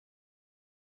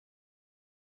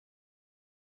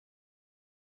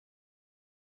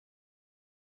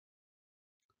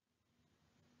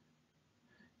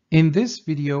In this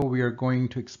video, we are going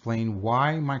to explain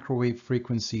why microwave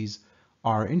frequencies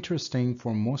are interesting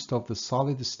for most of the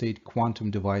solid-state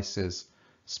quantum devices,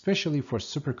 especially for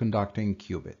superconducting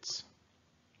qubits.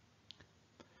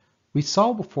 We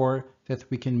saw before that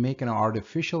we can make an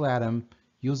artificial atom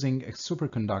using a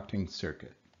superconducting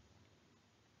circuit.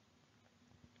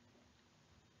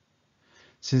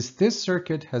 Since this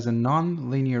circuit has a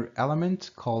non-linear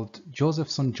element called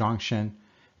Josephson junction,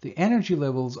 the energy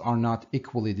levels are not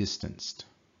equally distanced.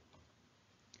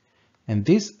 And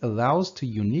this allows to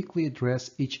uniquely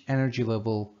address each energy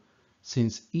level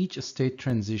since each state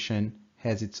transition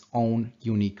has its own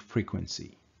unique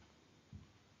frequency.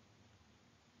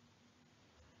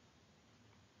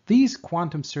 These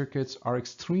quantum circuits are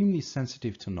extremely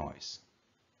sensitive to noise.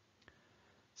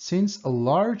 Since a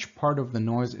large part of the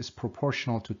noise is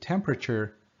proportional to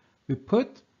temperature, we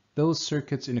put those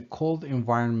circuits in a cold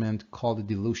environment called a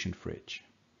dilution fridge.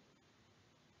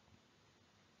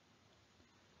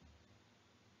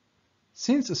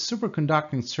 Since a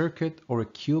superconducting circuit or a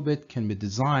qubit can be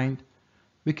designed,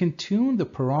 we can tune the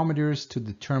parameters to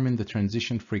determine the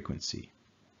transition frequency.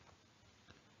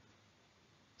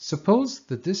 Suppose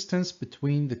the distance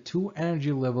between the two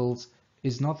energy levels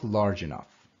is not large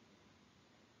enough.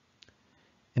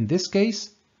 In this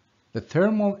case, the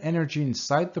thermal energy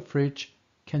inside the fridge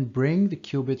can bring the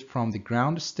qubit from the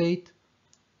ground state,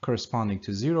 corresponding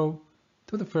to 0,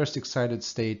 to the first excited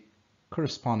state,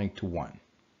 corresponding to 1.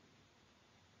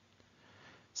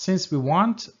 Since we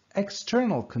want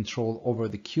external control over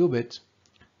the qubit,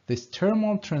 this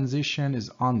thermal transition is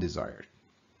undesired.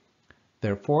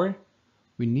 Therefore,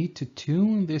 we need to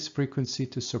tune this frequency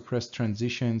to suppress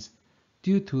transitions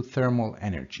due to thermal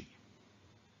energy.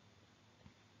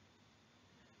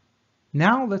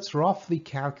 Now let's roughly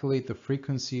calculate the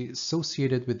frequency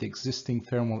associated with the existing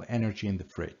thermal energy in the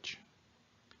fridge.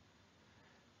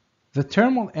 The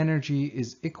thermal energy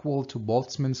is equal to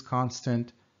Boltzmann's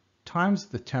constant times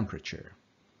the temperature.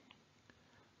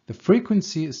 The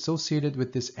frequency associated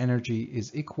with this energy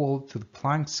is equal to the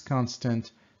Planck's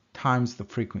constant times the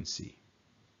frequency.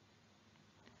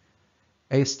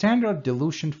 A standard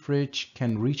dilution fridge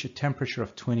can reach a temperature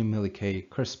of 20 milliK,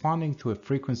 corresponding to a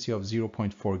frequency of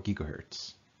 0.4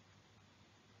 GHz.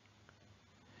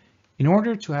 In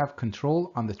order to have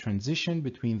control on the transition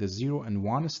between the 0 and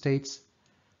 1 states,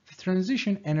 the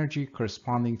transition energy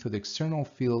corresponding to the external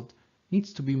field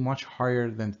needs to be much higher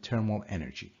than the thermal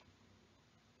energy.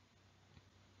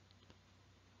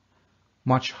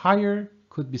 Much higher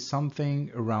could be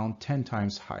something around 10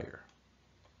 times higher.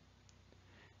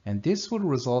 And this would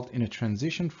result in a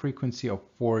transition frequency of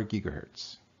 4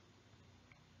 GHz.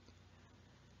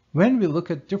 When we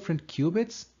look at different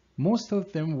qubits, most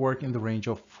of them work in the range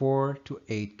of 4 to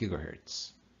 8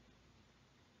 GHz.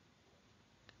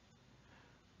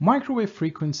 Microwave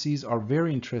frequencies are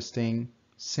very interesting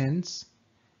since,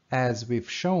 as we've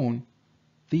shown,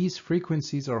 these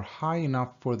frequencies are high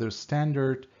enough for their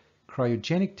standard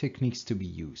cryogenic techniques to be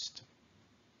used.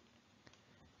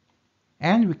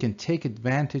 And we can take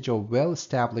advantage of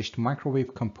well-established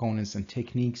microwave components and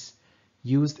techniques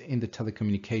used in the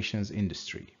telecommunications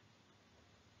industry.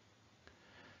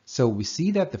 So we see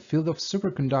that the field of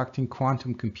superconducting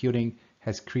quantum computing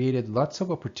has created lots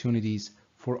of opportunities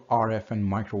for RF and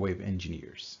microwave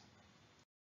engineers.